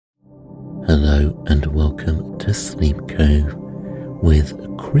Hello and welcome to Sleep Cove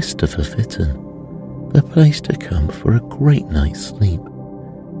with Christopher Fitton, the place to come for a great night's sleep.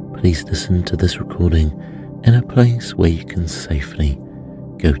 Please listen to this recording in a place where you can safely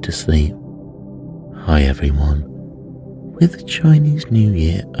go to sleep. Hi everyone. With Chinese New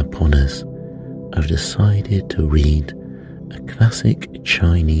Year upon us, I've decided to read a classic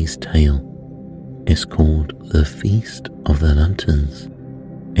Chinese tale. It's called The Feast of the Lanterns.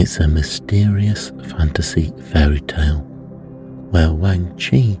 It's a mysterious fantasy fairy tale where Wang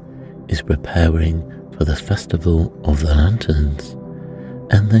Chi is preparing for the Festival of the Lanterns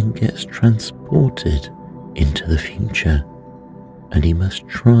and then gets transported into the future, and he must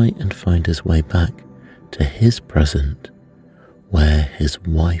try and find his way back to his present where his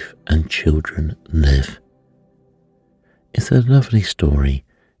wife and children live. It's a lovely story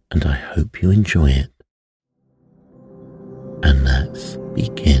and I hope you enjoy it. And let's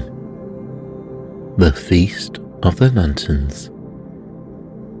begin. The Feast of the Lanterns.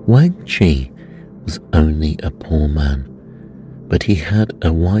 Wang Chi was only a poor man, but he had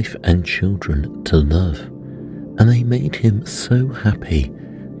a wife and children to love, and they made him so happy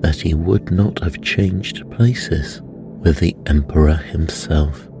that he would not have changed places with the emperor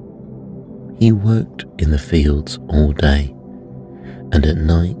himself. He worked in the fields all day, and at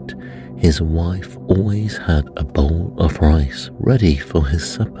night his wife always had a bowl of rice ready for his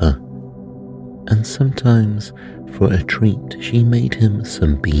supper, and sometimes for a treat she made him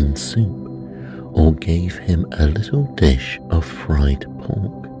some bean soup or gave him a little dish of fried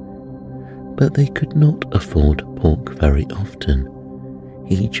pork. But they could not afford pork very often.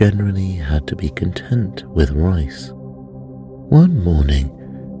 He generally had to be content with rice. One morning,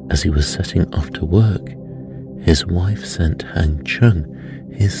 as he was setting off to work, his wife sent Hang Chung,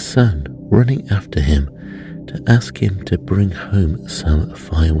 his son, running after him to ask him to bring home some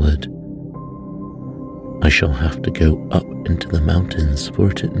firewood. I shall have to go up into the mountains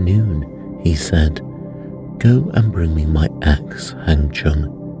for it at noon, he said. Go and bring me my axe, Hang Chung.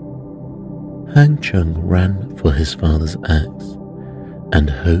 Hang Chung ran for his father's axe, and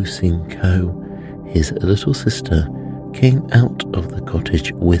Ho Sing Ko, his little sister, came out of the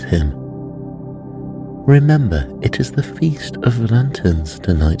cottage with him. Remember, it is the Feast of Lanterns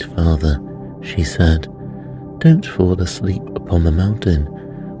tonight, Father, she said. Don't fall asleep upon the mountain.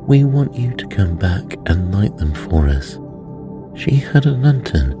 We want you to come back and light them for us. She had a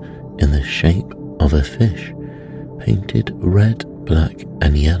lantern in the shape of a fish, painted red, black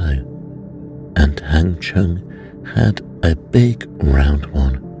and yellow, and Hang Chung had a big round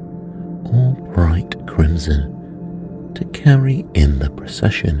one, all bright crimson, to carry in the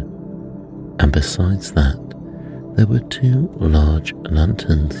procession. And besides that, there were 2 large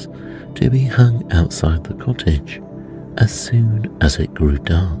lanterns to be hung outside the cottage as soon as it grew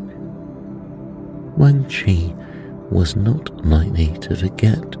dark. Wang Chi was not likely to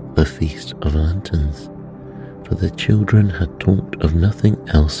forget the Feast of Lanterns, for the children had talked of nothing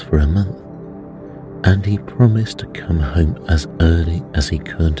else for a month, and he promised to come home as early as he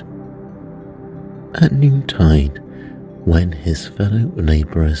could. At noontide, when his fellow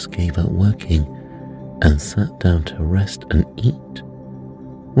labourers gave up working and sat down to rest and eat,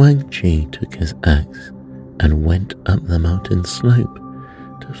 Wang Chi took his axe and went up the mountain slope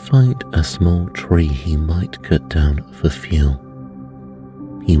to find a small tree he might cut down for fuel.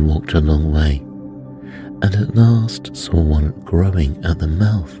 He walked a long way and at last saw one growing at the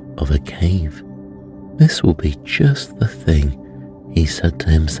mouth of a cave. This will be just the thing, he said to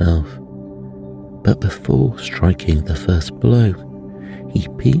himself. But before striking the first blow, he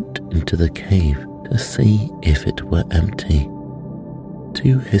peeped into the cave to see if it were empty.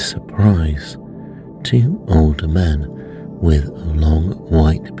 To his surprise, 2 older men with long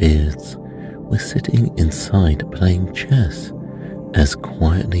white beards were sitting inside playing chess as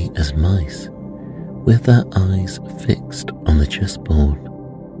quietly as mice, with their eyes fixed on the chessboard.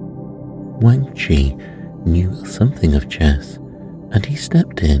 Wang Chi knew something of chess, and he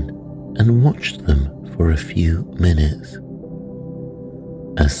stepped in and watched them for a few minutes.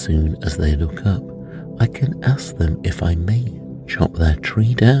 As soon as they look up, I can ask them if I may chop their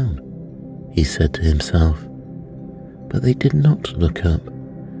tree down, he said to himself. But they did not look up,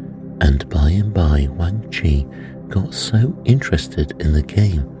 and by Wang Chi got so interested in the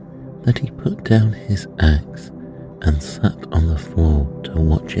game that he put down his axe and sat on the floor to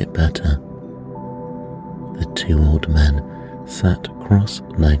watch it better. The 2 old men sat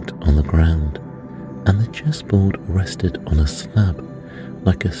cross-legged on the ground, and the chessboard rested on a slab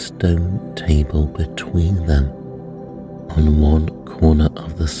like a stone table between them. On one corner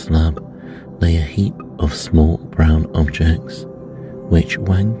of the slab lay a heap of small brown objects, which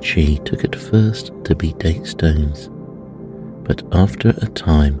Wang Chi took at first to be date stones, but after a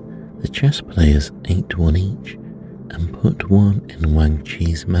time the chess players ate one each and put one in Wang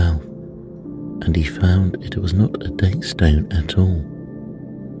Chi's mouth, and he found it was not a date stone at all.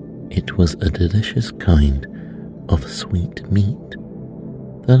 It was a delicious kind of sweet meat,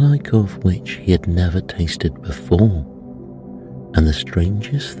 the like of which he had never tasted before, and the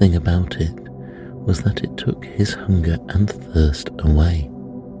strangest thing about it was that it took his hunger and thirst away.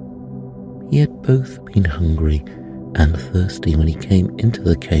 He had both been hungry and thirsty when he came into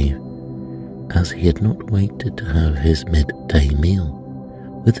the cave, as he had not waited to have his midday meal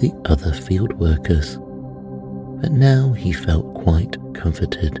with the other field workers, but now he felt quite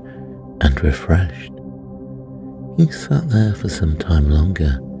comforted and refreshed. He sat there for some time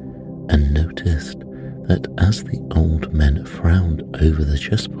longer and noticed that as the old men frowned over the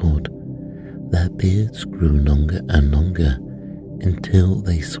chessboard, their beards grew longer and longer until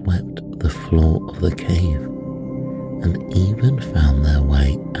they swept the floor of the cave and even found their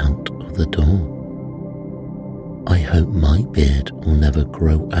way out of the door. "I hope my beard will never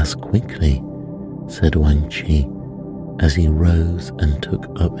grow as quickly," said Wang Chi as he rose and took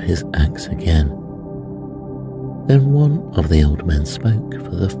up his axe again. Then one of the old men spoke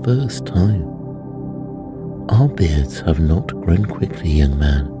for the first time. "Our beards have not grown quickly, young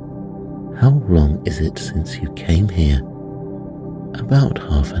man. How long is it since you came here?" "About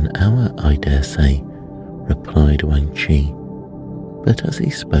half an hour, I dare say," replied Wang Chi, but as he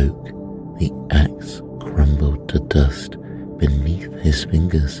spoke, the axe crumbled to dust beneath his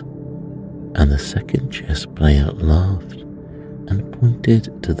fingers, and the second chess player laughed and pointed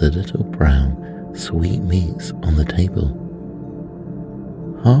to the little brown sweetmeats on the table.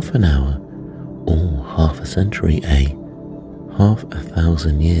 "Half an hour, or half a century, eh? Half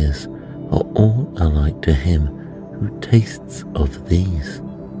 1,000 years are all alike to him who tastes of these.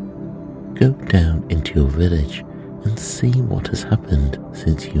 Go down into your village and see what has happened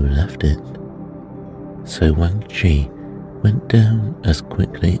since you left it." So Wang Chi went down as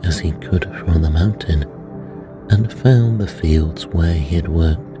quickly as he could from the mountain and found the fields where he had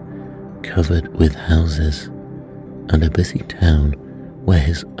worked covered with houses, and a busy town where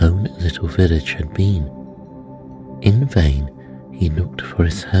his own little village had been. In vain he looked for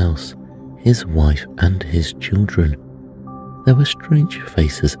his house, his wife and his children. There were strange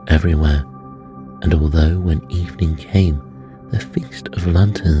faces everywhere, and although when evening came the Feast of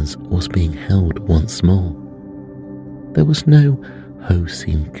Lanterns was being held once more, there was no Ho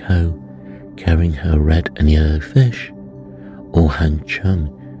Sin Ko carrying her red and yellow fish, or Hang Chung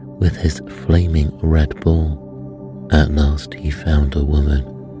with his flaming red ball. At last he found a woman,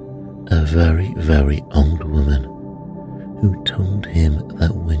 a very, very old woman, who told him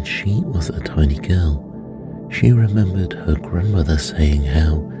that when she was a tiny girl, she remembered her grandmother saying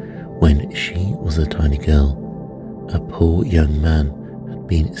how, when she was a tiny girl, a poor young man had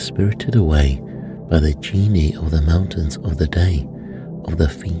been spirited away by the genie of the mountains of the day of the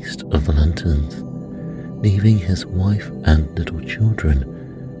Feast of Lanterns, leaving his wife and little children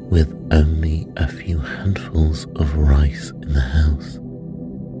with only a few handfuls of rice in the house.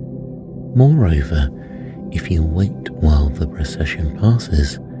 Moreover, if you wait while the procession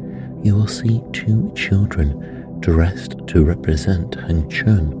passes, you will see two children dressed to represent Hang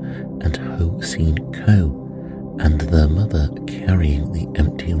Chun and Ho Sin Ko, and their mother carrying the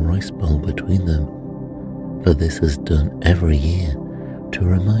empty rice bowl between them, for this is done every year to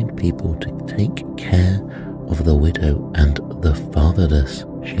remind people to take care of the widow and the fatherless,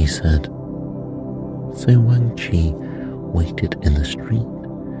 she said. So Wang Chi waited in the street,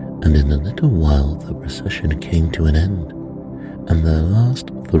 and in a little while the procession came to an end, and the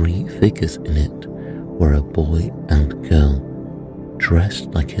last three figures in it were a boy and girl,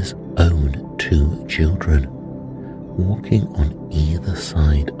 dressed like his own two children, walking on either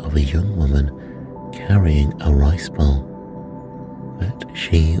side of a young woman carrying a rice bowl. But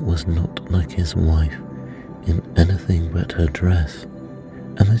she was not like his wife in anything but her dress,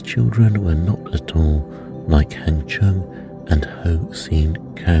 and the children were not at all like Hang Chung and Ho Sin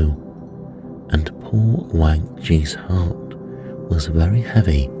Ko, and poor Wang Ji's heart was very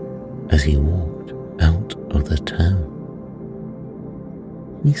heavy as he walked out of the town.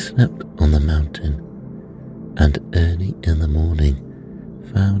 He slept on the mountain, and early in the morning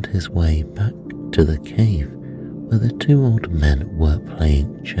found his way back to the cave where the two old men were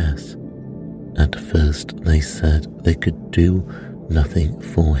playing chess. At first they said they could do nothing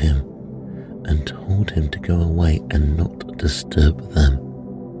for him, and told him to go away and not disturb them.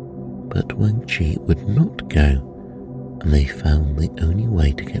 But Wang Chi would not go, and they found the only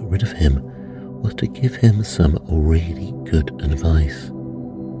way to get rid of him was to give him some really good advice.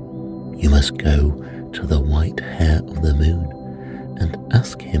 You must go to the white hare of the moon and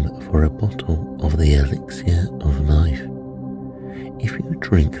ask him for a bottle of the elixir of life. If you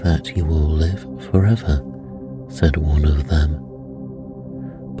drink that, you will live forever, said one of them.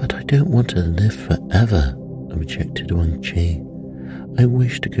 But I don't want to live forever, objected Wang Chi. I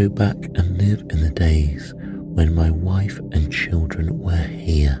wish to go back and live in the days when my wife and children were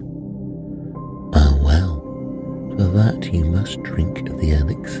here. Ah well, for that you must drink the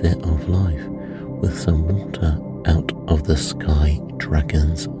elixir of life with some water out of the sky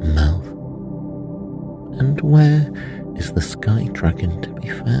dragon's mouth. And where is the sky dragon to be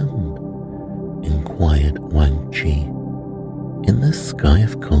found? Inquired Wang Chi. In the sky,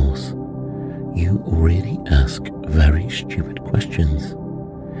 of course. You really ask very stupid questions.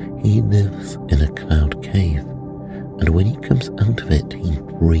 He lives in a cloud cave, and when he comes out of it, he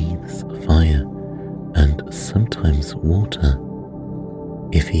breathes fire and sometimes water.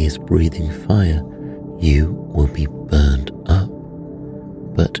 If he is breathing fire, you will be burned up.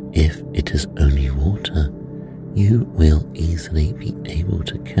 But if it is only water, you will easily be able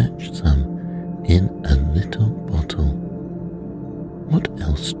to catch some in a little bottle. What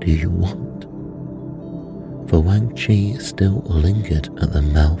else do you want? For Wang Chi still lingered at the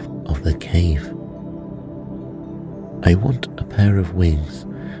mouth of the cave. I want a pair of wings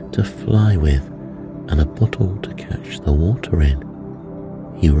to fly with and a bottle to catch the water in,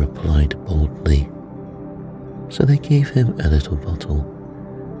 he replied boldly. So they gave him a little bottle,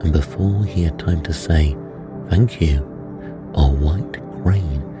 and before he had time to say thank you, a white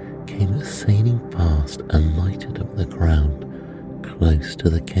crane came sailing past and lighted up the ground close to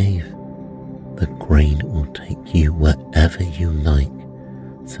the cave. The crane will take you wherever you like,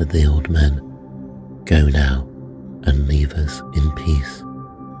 said the old men. Go now and leave us in peace.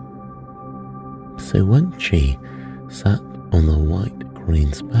 So Wang Chi sat on the white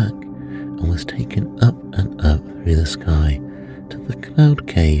crane's back and was taken up and up through the sky to the cloud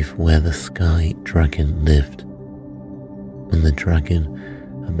cave where the sky dragon lived. And the dragon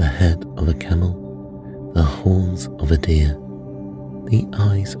had the head of a camel, the horns of a deer, the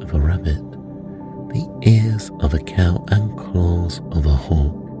eyes of a rabbit, the ears of a cow and claws of a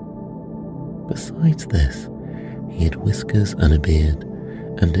hawk. Besides this, he had whiskers and a beard,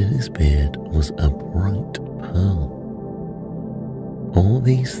 and in his beard was a bright pearl. All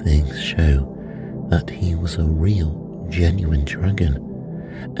these things show that he was a real, genuine dragon,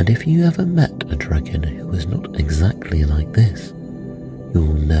 and if you ever met a dragon who is not exactly like this, you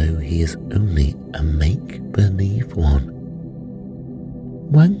will know he is only a make-believe one.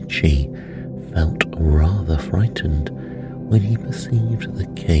 Wang Chi felt rather frightened when he perceived the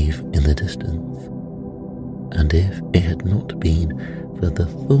cave in the distance, and if it had not been for the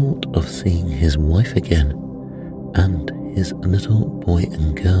thought of seeing his wife again and his little boy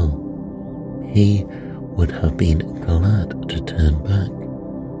and girl, he would have been glad to turn back.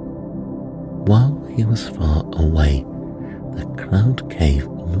 While he was far away, the cloud cave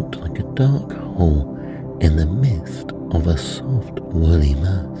looked like a dark hole in the midst of a soft woolly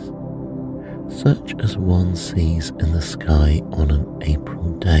mass, such as one sees in the sky on an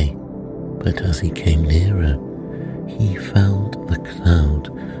April day. But as he came nearer, he found the cloud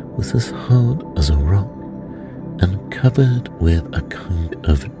was as hard as a rock and covered with a kind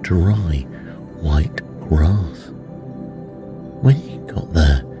of dry white grass. When he got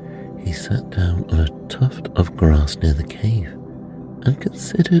there, he sat down on a tuft of grass near the cave and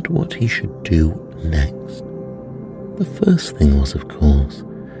considered what he should do next. The first thing was, of course,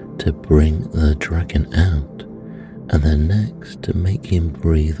 to bring the dragon out, and the next to make him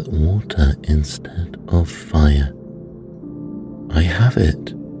breathe water instead of fire. I have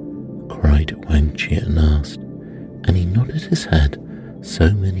it, cried Wang Chi at last, and he nodded his head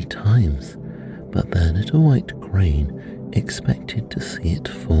so many times that the little white crane expected to see it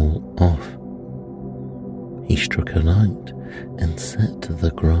fall off. He struck a light and set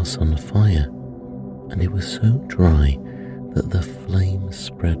the grass on fire, and it was so dry that the flames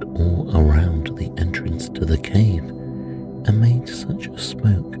spread all around the entrance to the cave and made such a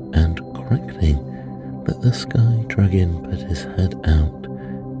smoke and crackling that the sky dragon put his head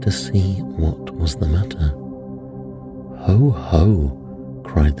out to see what was the matter. Ho ho,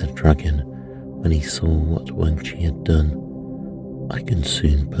 cried the dragon when he saw what Wang Chi had done. I can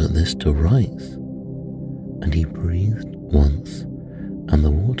soon put this to rights. And he breathed once, and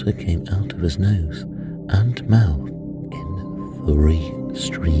the water came out of his nose and mouth in 3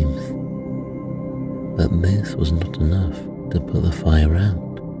 streams. But this was not enough to put the fire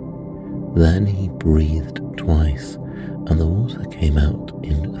out. Then he breathed twice, and the water came out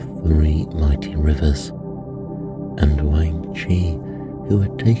in 3 mighty rivers. And Wang Qi, who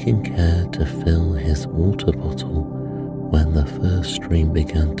had taken care to fill his water bottle when the first stream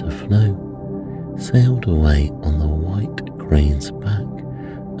began to flow, sailed away on the white crane's back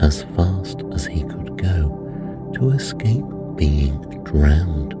as fast as he could go to escape being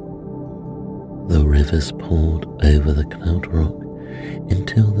drowned. The rivers poured over the cloud rock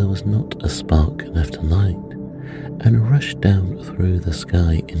until there was not a spark left to light, and rushed down through the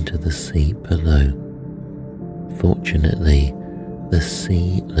sky into the sea below. Fortunately, the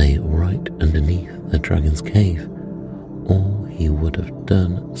sea lay right underneath the dragon's cave, or he would have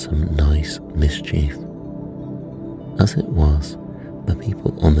done some nice mischief. As it was, the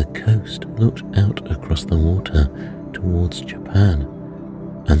people on the coast looked out across the water towards Japan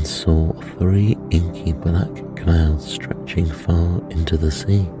and saw 3 inky black clouds stretching far into the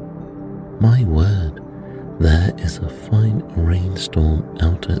sea. My word, there is a fine rainstorm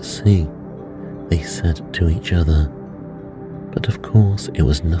out at sea, they said to each other. But of course it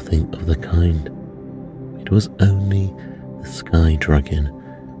was nothing of the kind. It was only the sky dragon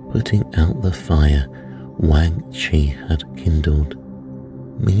putting out the fire Wang Qi had kindled.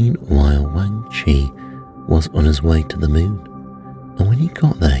 Meanwhile, Wang Qi was on his way to the moon, and when he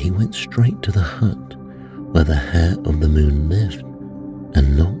got there he went straight to the hut where the hare of the moon lived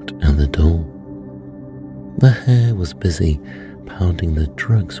and knocked at the door. The hare was busy pounding the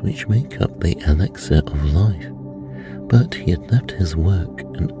drugs which make up the elixir of life, but he had left his work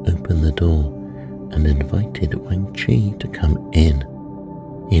and opened the door and invited Wang Qi to come in.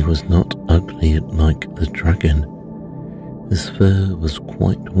 He was not ugly like the dragon. His fur was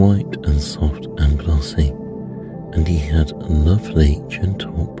quite white and soft and glossy, and he had lovely,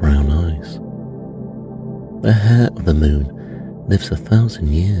 gentle brown eyes. The hare of the moon lives 1,000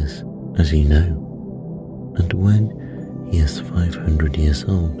 years, as you know, and when he is 500 years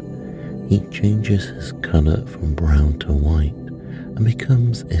old, he changes his colour from brown to white and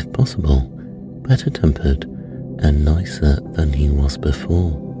becomes, if possible, better-tempered and nicer than he was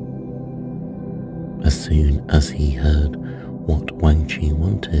before. As soon as he heard what Wang Qi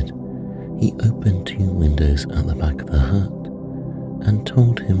wanted, he opened 2 windows at the back of the hut and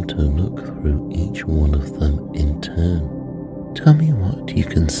told him to look through each one of them in turn. "Tell me what you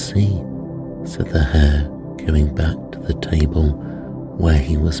can see," said the hare, going back to the table where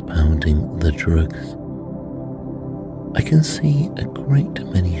he was pounding the drugs. "I can see a great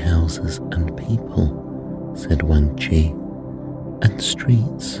many houses and people," said Wang Qi, "and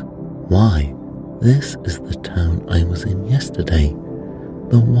streets. Why, this is the town I was in yesterday,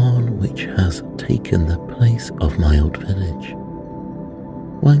 the one which has taken the place of my old village."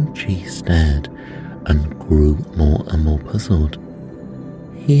 Wang Qi stared and grew more and more puzzled.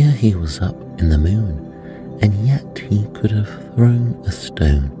 Here he was up in the moon, and yet he could have thrown a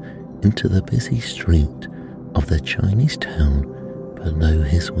stone into the busy street of the Chinese town below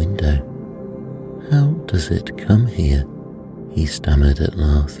his window. "How does it come here?" he stammered at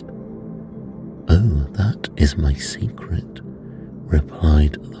last. "Oh, that is my secret,"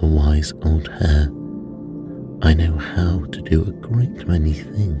 replied the wise old hare. "I know how to do a great many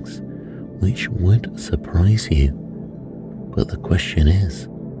things which would surprise you, but the question is,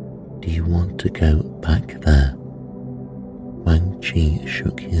 do you want to go back there?" Wang Qi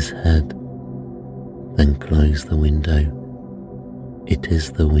shook his head, then closed the window. "It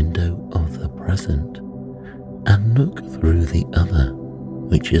is the window of the present, and look through the other,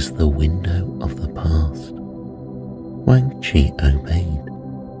 which is the window of the past." Wang Qi obeyed,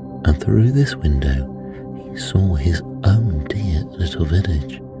 and through this window he saw his own dear little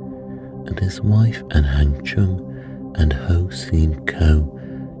village, and his wife and Hang Chung and Ho Sin Ko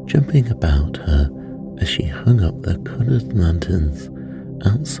jumping about her as she hung up the coloured lanterns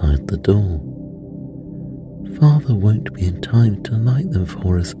outside the door. "Father won't be in time to light them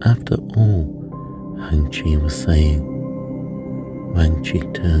for us after all," Hang Qi was saying. Wang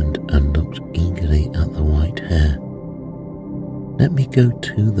Qi turned and looked eagerly at the white hare. "Let me go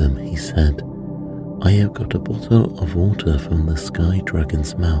to them," he said. "I have got a bottle of water from the sky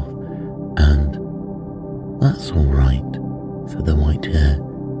dragon's mouth, and—" "That's all right," said the white hare.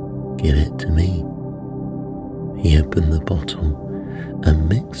 "Give it to me." He opened the bottle and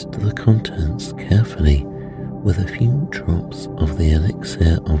mixed the contents carefully with a few drops of the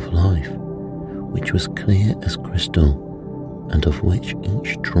elixir of life, which was clear as crystal, and of which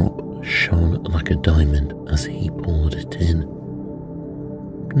each drop shone like a diamond as he poured it in.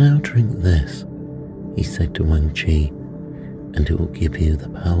 "Now drink this," he said to Wang Qi, "and it will give you the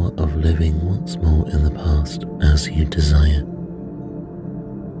power of living once more in the past as you desire."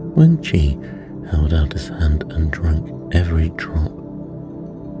 Wang Qi held out his hand and drank every drop.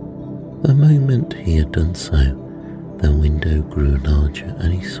 The moment he had done so, the window grew larger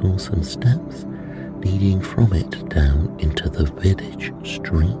and he saw some steps leading from it down into the village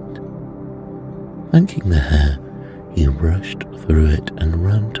street. Thanking the hare, he rushed through it and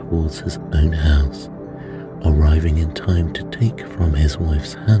ran towards his own house, arriving in time to take from his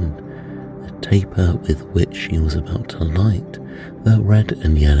wife's hand the taper with which she was about to light the red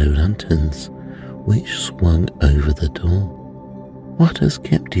and yellow lanterns which swung over the door. "What has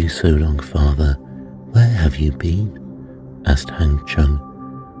kept you so long, father? Where have you been?" asked Hang Chung,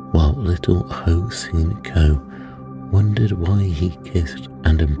 while little Ho Sin Ko wondered why he kissed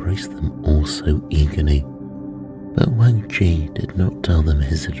and embraced them all so eagerly. But Wang Ji did not tell them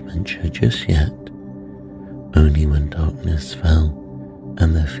his adventure just yet. Only when darkness fell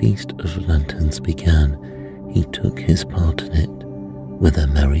and the Feast of Lanterns began, he took his part in it with a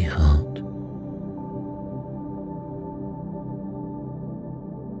merry heart.